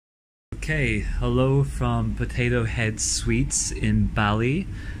Okay, hello from Potato Head Suites in Bali,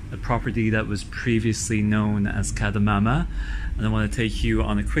 a property that was previously known as Katamama. And I want to take you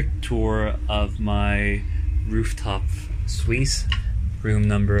on a quick tour of my rooftop suite, room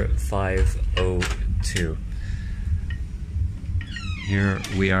number 502. Here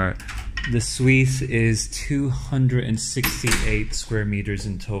we are. The suite is 268 square meters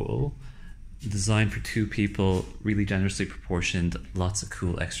in total. Designed for 2 people, really generously proportioned, lots of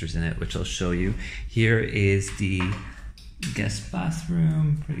cool extras in it, which I'll show you. Here is the guest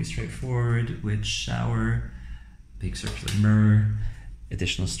bathroom, pretty straightforward, with shower, big circular mirror,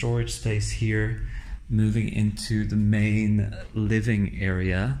 additional storage space here. Moving into the main living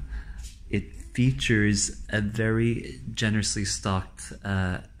area, it features a very generously stocked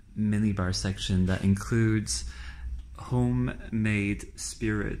minibar section that includes homemade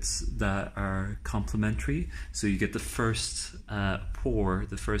spirits that are complimentary. So you get the first pour,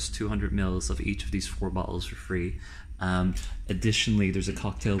 the first 200 mils of each of these 4 bottles for free. Additionally, there's a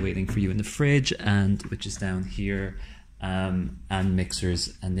cocktail waiting for you in the fridge, and which is down here, and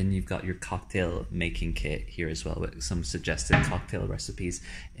mixers. And then you've got your cocktail making kit here as well with some suggested cocktail recipes.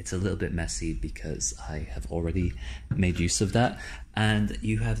 It's a little bit messy because I have already made use of that. And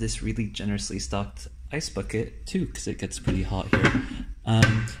you have this really generously stocked ice bucket too, because it gets pretty hot here.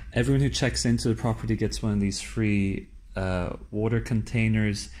 Everyone who checks into the property gets one of these free water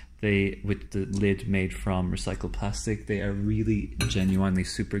containers. With the lid made from recycled plastic. They are really genuinely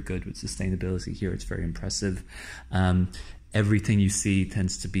super good with sustainability here. It's very impressive. Everything you see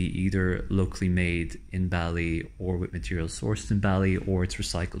tends to be either locally made in Bali or with materials sourced in Bali, or it's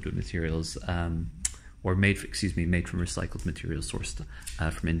recycled with materials or made from recycled materials sourced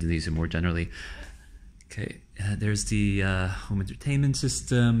from Indonesia more generally. Okay, there's the home entertainment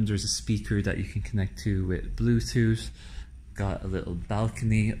system. There's a speaker that you can connect to with Bluetooth. Got a little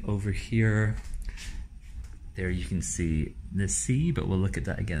balcony over here. There you can see the sea, but we'll look at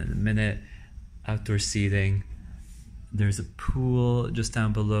that again in a minute. Outdoor seating. There's a pool just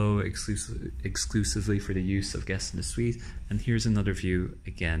down below, exclusively for the use of guests in the suite. And here's another view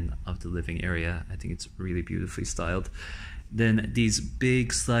again of the living area. I think it's really beautifully styled. Then these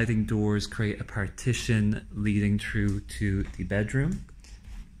big sliding doors create a partition leading through to the bedroom.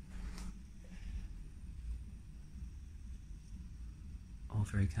 All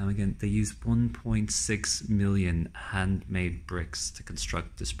very calm again. They used 1.6 million handmade bricks to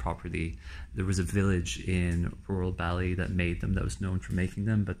construct this property. There was a village in rural Bali that made them, that was known for making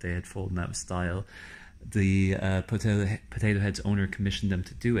them, but they had fallen out of style. The Potato Head's owner commissioned them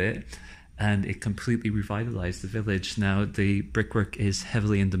to do it, and it completely revitalized the village. Now the brickwork is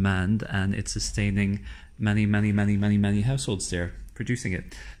heavily in demand, and it's sustaining many households there, producing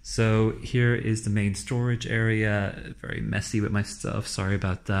it. So here is the main storage area. Very messy with my stuff, sorry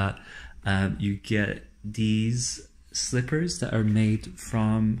about that. You get these slippers that are made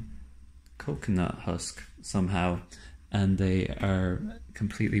from coconut husk somehow, and they are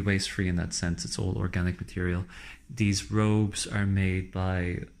completely waste-free in that sense. It's all organic material. These robes are made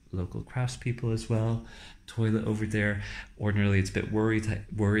by local craftspeople as well. Toilet over there. Ordinarily it's a bit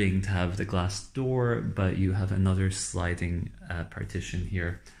worrying to have the glass door, but you have another sliding partition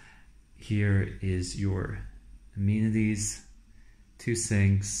here. Here is your amenities, 2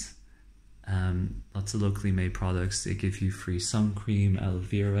 sinks, lots of locally made products. They give you free sun cream, aloe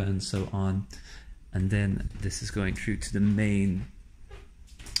vera, and so on. And then this is going through to the main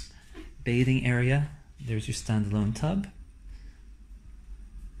bathing area. There's your standalone tub.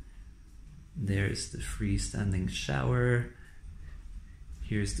 There's the freestanding shower.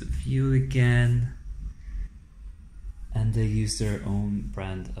 Here's the view again. And they use their own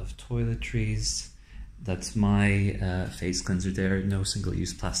brand of toiletries. That's my face cleanser there, no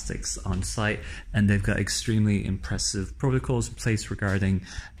single-use plastics on site. And they've got extremely impressive protocols in place regarding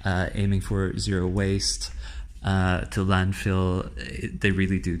aiming for zero waste to landfill. They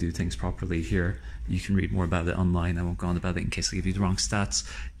really do things properly here. You can read more about it online. I won't go on about it in case I give you the wrong stats.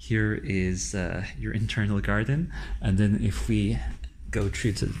 Here is your internal garden. And then if we go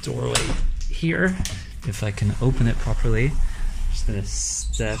through to the doorway here, if I can open it properly, I'm just gonna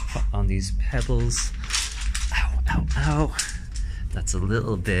step on these pebbles. Ow. That's a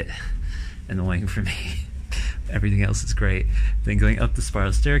little bit annoying for me. Everything else is great. Then going up the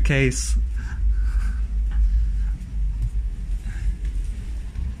spiral staircase.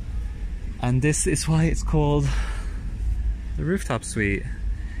 And this is why it's called the Rooftop Suite.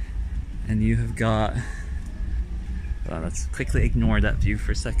 And you have got, well, let's quickly ignore that view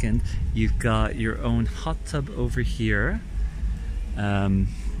for a second. You've got your own hot tub over here,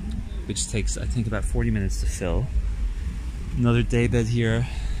 which takes, I think, about 40 minutes to fill. Another daybed here.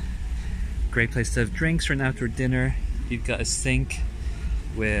 Great place to have drinks or an outdoor dinner. You've got a sink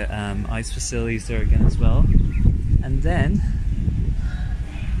with ice facilities there again as well. And then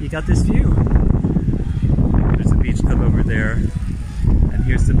you got this view. There's a beach club over there. And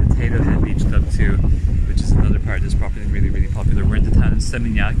here's the Potato Head Beach Club too, which is another part of this property and really, really popular. We're in the town of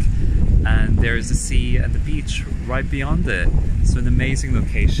Seminyak, and there's the sea and the beach right beyond it. So an amazing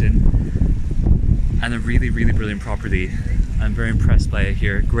location and a really, really brilliant property. I'm very impressed by it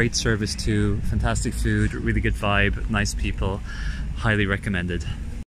here. Great service too, fantastic food, really good vibe, nice people. Highly recommended.